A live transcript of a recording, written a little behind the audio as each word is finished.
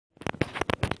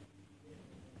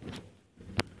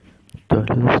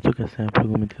कैसे हैं आप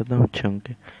लोग। उम्मीद करता हूँ अच्छे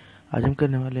होंगे। आज हम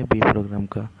करने वाले हैं बी प्रोग्राम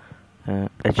का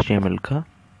HTML का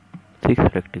 6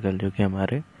 प्रैक्टिकल, जो कि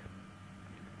हमारे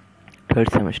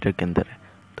 3rd सेमेस्टर के अंदर है।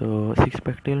 तो 6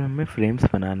 प्रैक्टिकल में हमें फ्रेम्स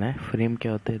बनाना है। फ्रेम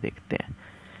क्या होते हैं देखते हैं।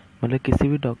 मतलब किसी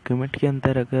भी डॉक्यूमेंट के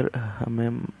अंदर अगर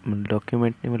हमें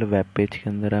डॉक्यूमेंट नहीं मतलब वेब पेज के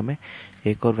अंदर हमें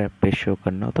एक और वेब पेज शो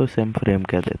करना हो तो उसे हम फ्रेम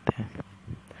कह देते हैं।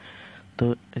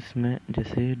 तो इसमें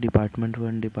जैसे डिपार्टमेंट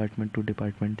 1, डिपार्टमेंट 2,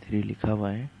 डिपार्टमेंट 3 लिखा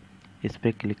हुआ है, इस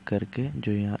पर क्लिक करके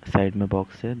जो यहाँ साइड में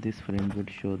बॉक्स है, this frame will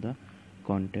show the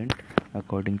content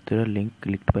according to the link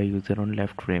clicked by user on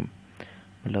left frame.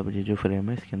 मतलब ये जो फ्रेम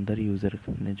है इसके अंदर यूज़र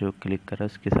ने जो क्लिक करा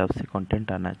उसके हिसाब से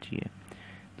कंटेंट आना चाहिए।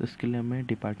 तो इसके लिए हमें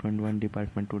department 1,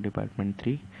 department 2, department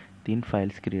 3 3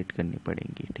 files create करनी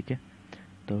पड़ेंगी। ठीक है,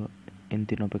 तो इन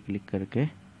तीनों पर क्लिक करके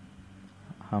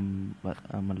हम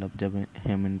मतलब जब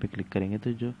हम इन पे क्लिक करेंगे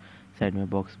तो जो साइड में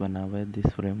बॉक्स बना हुआ है दिस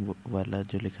फ्रेम वाला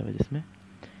जो लिखा हुआ है जिसमें,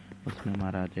 उसमें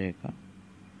हमारा आ जाएगा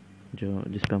जो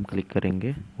जिस पर हम क्लिक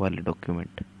करेंगे वाले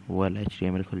डॉक्यूमेंट, वो वाला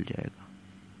HTML खुल जाएगा।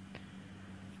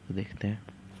 तो देखते हैं।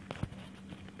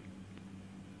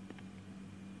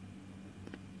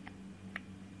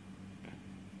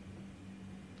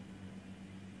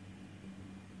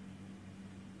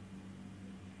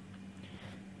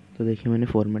 तो देखिए मैंने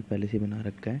फॉर्मेट पहले से बना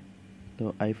रखा है।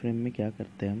 तो आई फ्रेम में क्या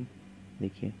करते हैं हम,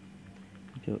 देखिए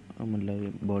जो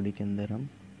मतलब बॉडी के अंदर हम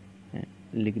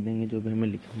लिख देंगे जो भी हमें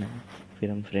लिखना है,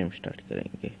 फिर हम फ्रेम स्टार्ट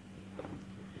करेंगे।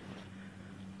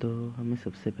 तो हमें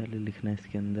सबसे पहले लिखना है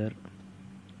इसके अंदर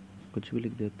कुछ भी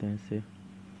लिख देते हैं, ऐसे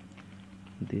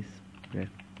this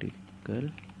practical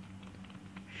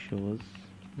shows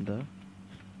the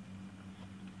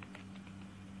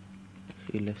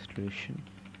illustration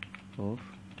of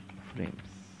frames.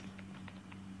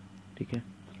 ठीक है,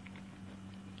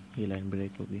 ये लाइन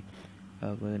ब्रेक होगी।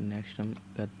 अब नेक्स्ट हम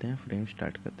करते हैं फ्रेम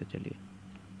स्टार्ट करते चलिए।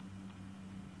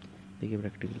 देखिए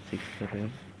प्रैक्टिकल 6 कर रहे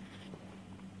हैं।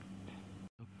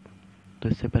 तो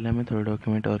इससे पहले हमें थोड़े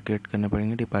डॉक्यूमेंट और क्रिएट करने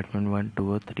पड़ेंगे, डिपार्टमेंट 1, 2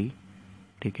 और 3।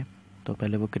 ठीक है, तो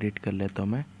पहले वो क्रिएट कर लेता हूँ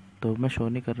मैं। तो मैं शो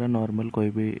नहीं कर रहा, नॉर्मल कोई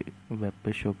भी वेब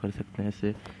पे शो कर सकते हैं।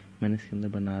 ऐसे मैंने इसके अंदर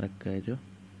बना रखा है, जो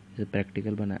जैसे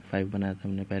प्रैक्टिकल 5 बनाया था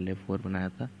हमने, पहले 4 बनाया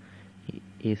था,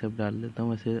 ये सब डाल देता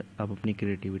हूँ। वैसे आप अपनी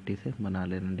क्रिएटिविटी से बना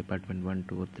लेना डिपार्टमेंट 1,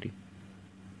 2 और 3।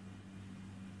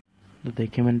 तो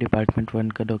देखिए मैंने डिपार्टमेंट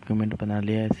 1 का डॉक्यूमेंट बना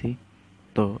लिया ऐसे ही।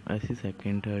 तो ऐसे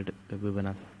सेकेंड थर्ड भी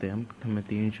बना सकते हैं हम, हमें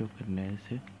 3 शो करने हैं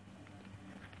ऐसे।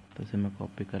 तो इसे मैं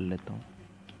कॉपी कर लेता हूँ,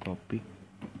 कॉपी,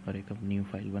 और एक अब न्यू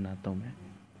फाइल बनाता हूँ मैं।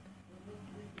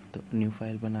 तो न्यू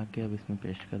फाइल बना के अब इसमें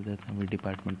पेस्ट कर देता हूँ।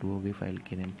 डिपार्टमेंट 2 होगी फाइल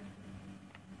की नेम,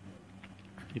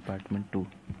 डिपार्टमेंट 2।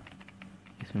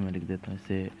 इसमें मैं लिख देता हूँ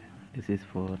इसे दिस इज़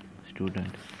फॉर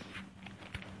स्टूडेंट्स।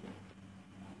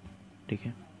 ठीक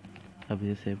है, अब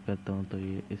ये सेव करता हूँ। तो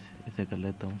ये इसे कर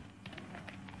लेता हूँ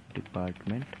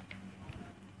डिपार्टमेंट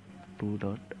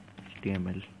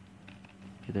 2.html।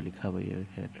 ये तो लिखा हुआ है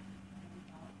खैर।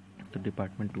 तो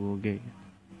डिपार्टमेंट 2 हो गया।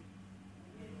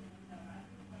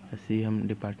 ऐसे ही हम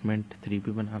डिपार्टमेंट 3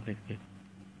 भी बना लेंगे।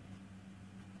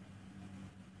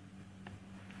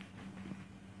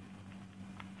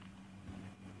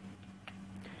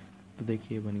 तो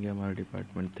देखिए बन गया हमारा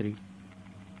department 3।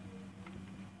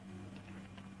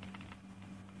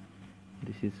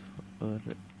 This is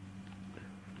for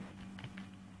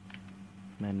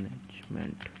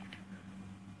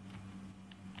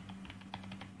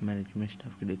management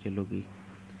staff की डिटेल होगी।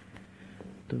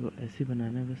 तो ऐसे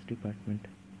बनाना है बस। डिपार्टमेंट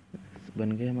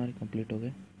बन गए हमारे, कंप्लीट हो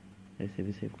गए। ऐसे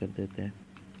भी सेव कर देते हैं।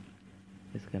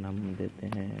 इसका नाम हम देते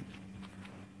हैं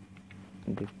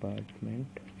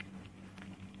डिपार्टमेंट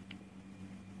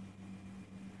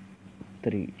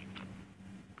 3।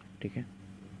 ठीक है,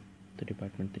 तो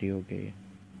डिपार्टमेंट 3 हो गया ये।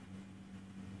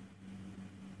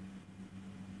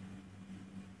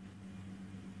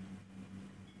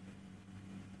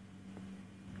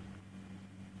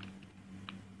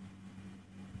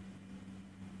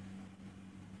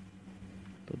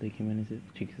 तो देखिए मैंने इसे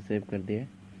ठीक से सेव कर दिया है।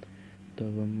 तो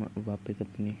अब हम वापस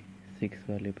अपनी 6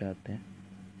 वाले पे आते हैं,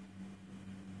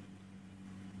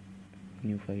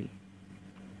 न्यू फाइल।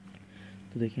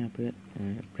 तो देखिए यहाँ पे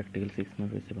प्रैक्टिकल 6 में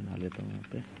फिर से बना लेता हूँ। यहाँ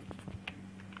पे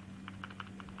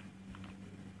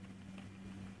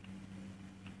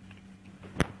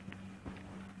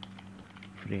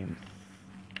फ्रेम्स,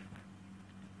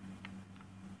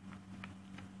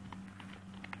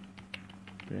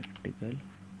 प्रैक्टिकल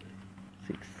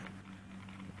 6।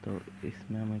 तो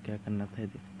इसमें हमें क्या करना था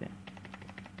देखते हैं।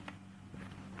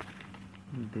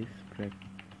 This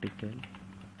practical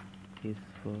is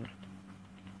for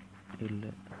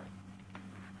illustration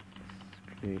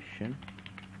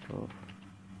of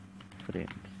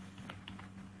frames।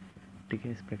 ठीक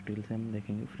है, इस प्रैक्टिकल से हम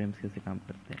देखेंगे फ्रेम्स कैसे काम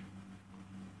करते हैं।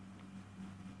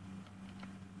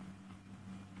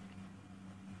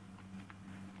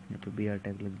 यहाँ पे BR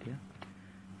टैग लग गया।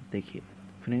 देखिए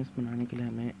फ्रेम्स बनाने के लिए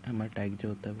हमें हमारा टैग जो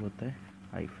होता है वो होता है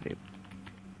आई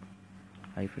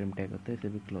फ्रेम टैग होता है, इसे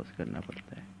भी क्लोज करना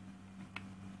पड़ता है।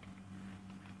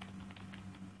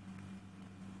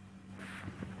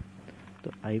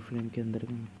 तो आई फ्रेम के अंदर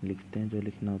हम लिखते हैं जो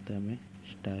लिखना होता है हमें,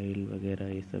 स्टाइल वगैरह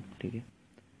ये सब, ठीक है।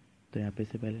 तो यहाँ पे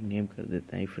से पहले नेम कर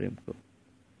देते हैं आई फ्रेम को।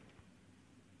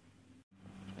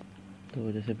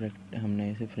 तो जैसे हमने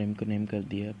ऐसे फ्रेम को नेम कर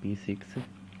दिया P6,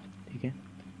 ठीक है।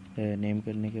 नेम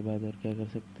करने के बाद और क्या कर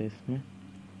सकते हैं इसमें,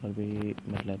 और भी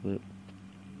मतलब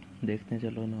देखते हैं,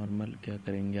 चलो नॉर्मल क्या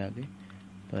करेंगे आगे।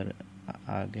 पर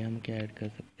आगे हम क्या ऐड कर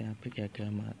सकते हैं यहाँ पे, क्या क्या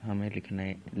हमें लिखना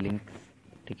है, लिंक्स,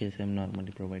 ठीक है, जैसे हम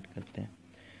नॉर्मली प्रोवाइड करते हैं।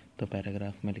 तो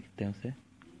पैराग्राफ में लिखते हैं उसे,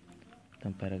 तो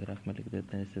हम पैराग्राफ में लिख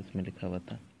देते हैं जैसे इसमें लिखा हुआ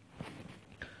था।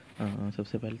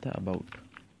 सबसे पहले था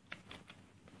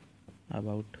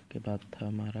अबाउट के बाद था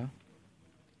हमारा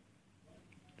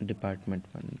डिपार्टमेंट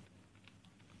 1,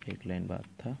 एक लाइन बाद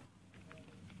था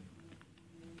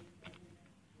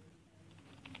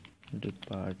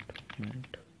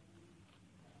डिपार्टमेंट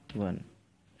 1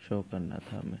 शो करना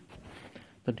था हमें।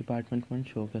 तो डिपार्टमेंट 1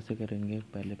 शो कैसे करेंगे,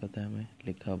 पहले पता है हमें,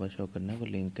 लिखा हुआ शो करना है वो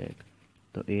लिंक है एक,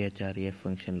 तो AHREF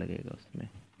फंक्शन लगेगा उसमें।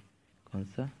 कौन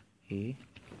सा,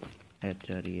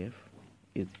 AHREF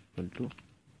is equal to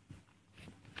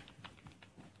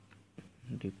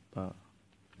department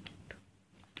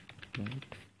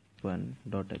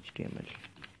 1.html,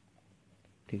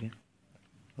 ठीक है।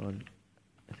 और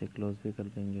ऐसे क्लोज भी कर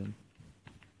देंगे हम,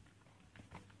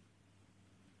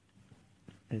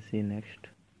 ऐसे नेक्स्ट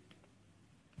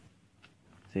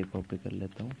से कॉपी कर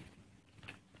लेता हूँ,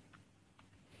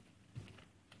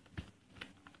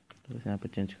 तो इसे यहाँ पे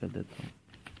चेंज कर देता हूँ।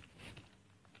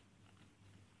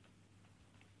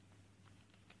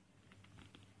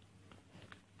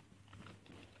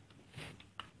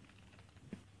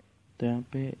 तो यहाँ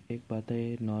पे एक बात है,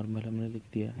 ये नॉर्मल हमने लिख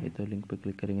दिया, ये तो लिंक पे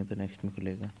क्लिक करेंगे तो नेक्स्ट में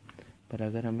खुलेगा। पर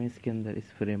अगर हमें इसके अंदर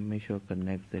इस फ्रेम में शो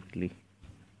करना है एग्जैक्टली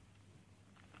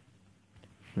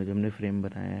जो हमने फ्रेम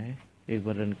बनाया है, एक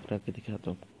बार रन करा के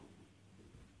दिखाता हूँ।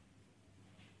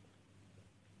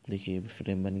 देखिए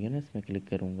फ्रेम बन गया ना, इसमें क्लिक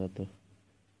करूँगा तो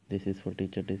this is for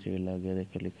teacher teacher आ गया,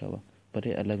 देखो लिखा हुआ, पर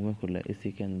ये अलग में खुला है,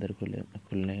 इसी के अंदर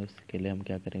खुलना है। उसके लिए हम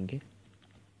क्या करेंगे,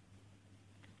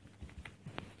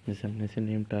 जैसे हमने इसे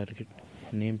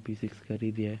नेम P6 कर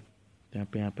ही दिया है, तो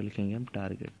यहाँ पे लिखेंगे हम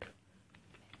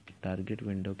टारगेट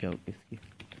विंडो क्या होगी इसकी,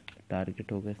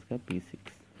 टारगेट होगा इसका P6,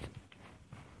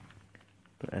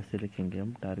 तो ऐसे लिखेंगे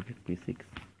हम टारगेट P6,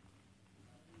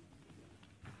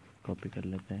 कॉपी कर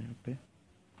लेते हैं यहाँ पे।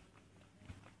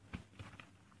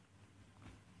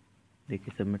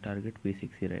 देखिए सब में टारगेट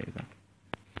P6 ही रहेगा।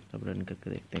 अब रन करके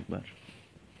देखते हैं एक बार।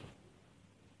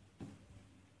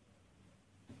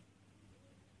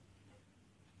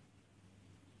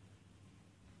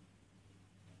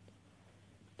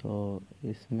 तो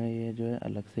इसमें ये जो है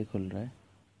अलग से खुल रहा है,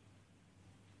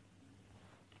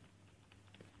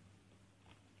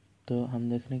 तो हम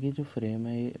देख रहे हैं कि जो फ्रेम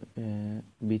है ये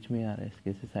बीच में आ रहा है,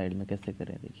 इसके से साइड में कैसे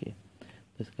करें। देखिए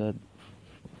तो इसका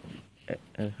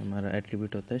हमारा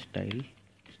एट्रीब्यूट होता है स्टाइल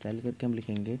करके हम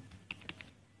लिखेंगे,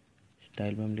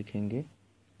 स्टाइल में हम लिखेंगे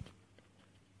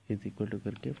इज इक्वल टू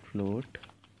करके फ्लोट,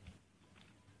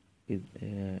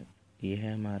 ये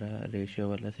है हमारा रेशियो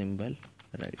वाला सिंबल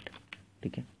राइट,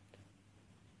 ठीक है।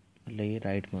 मतलब ये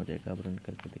राइट में हो जाएगा। अब रन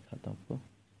करके दिखाता हूँ आपको,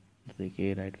 तो देखिए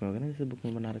ये राइट में होगा ना, जैसे बुक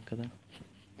में बना रखा था।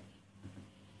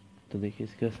 तो देखिए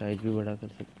इसका साइज भी बड़ा कर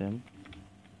सकते हैं हम,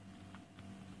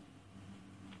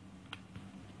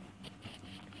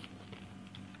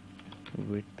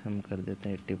 विड्थ हम कर देते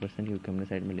हैं 80% क्योंकि हमने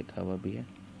साइड में लिखा हुआ भी है,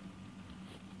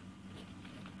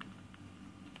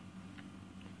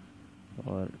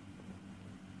 और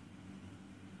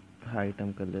हाइट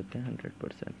हम कर देते हैं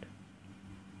 100%।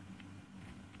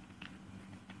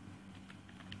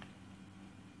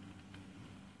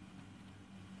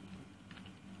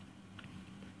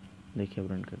 देखिए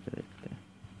अब रन करके देखते हैं,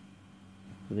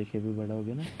 तो देखिए अभी बड़ा हो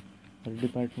गया ना। और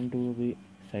डिपार्टमेंट 2 अभी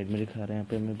साइड में दिखा रहे हैं, यहाँ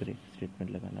पे हमें ब्रेक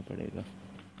स्टेटमेंट लगाना पड़ेगा।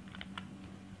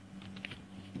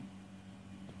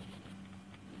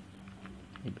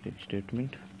 ब्रेक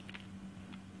स्टेटमेंट,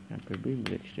 यहाँ पे भी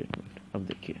ब्रेक स्टेटमेंट। अब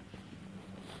देखिए,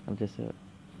 अब जैसे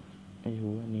ये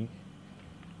हुआ नहीं,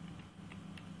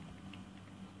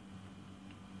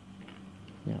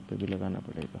 यहाँ पे भी लगाना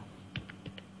पड़ेगा।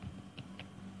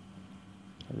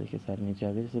 अब देखिए सारे नीचे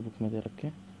आ गए जैसे बुक में दे रखे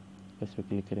हैं। इस पर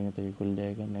क्लिक करेंगे तो ये खुल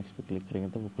जाएगा, नेक्स्ट पे क्लिक करेंगे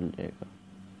तो वो खुल जाएगा।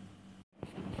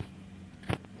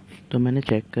 तो मैंने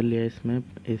चेक कर लिया, इसमें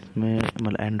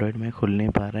मतलब एंड्रॉयड में खुल नहीं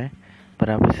पा रहा है, पर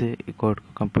आप इसे कोड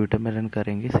को कंप्यूटर में रन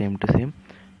करेंगे सेम टू सेम,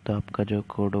 तो आपका जो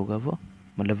कोड होगा वो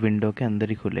मतलब विंडो के अंदर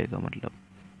ही खुलेगा। मतलब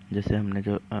जैसे हमने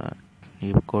जो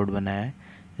ये कोड बनाया है,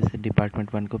 जैसे डिपार्टमेंट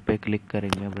 1 को पे क्लिक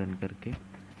करेंगे अब रन करके,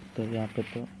 तो यहाँ पे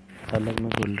तो अलग में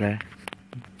खुल रहा है,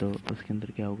 तो उसके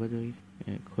अंदर क्या होगा, जो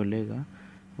ये खुलेगा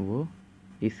वो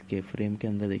इसके फ्रेम के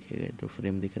अंदर दिखेगा। जो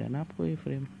फ्रेम दिख रहा है ना आपको, ये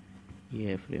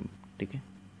है फ्रेम, ठीक है,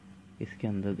 इसके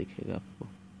अंदर दिखेगा आपको।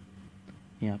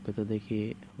 यहाँ पे तो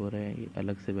देखिए हो रहा है, ये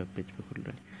अलग से वेब पेज पे खुल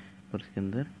रहा है, और उसके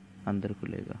अंदर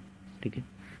खुलेगा, ठीक है।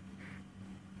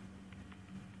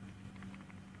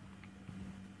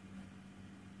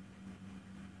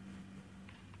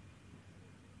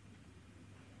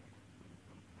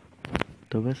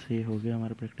 तो बस ये हो गया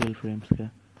हमारा प्रैक्टिकल फ्रेम्स का।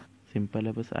 सिंपल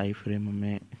है, बस आई फ्रेम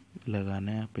हमें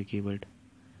लगाना है यहाँ पे कीवर्ड,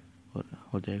 और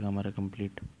हो जाएगा हमारा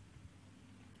कंप्लीट।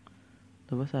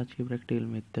 तो बस आज की प्रैक्टिकल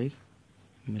में इतना ही,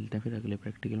 मिलते हैं फिर अगले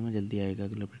प्रैक्टिकल में, जल्दी आएगा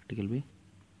अगला प्रैक्टिकल भी।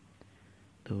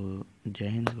 तो जय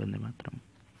हिंद, वंदे मातरम।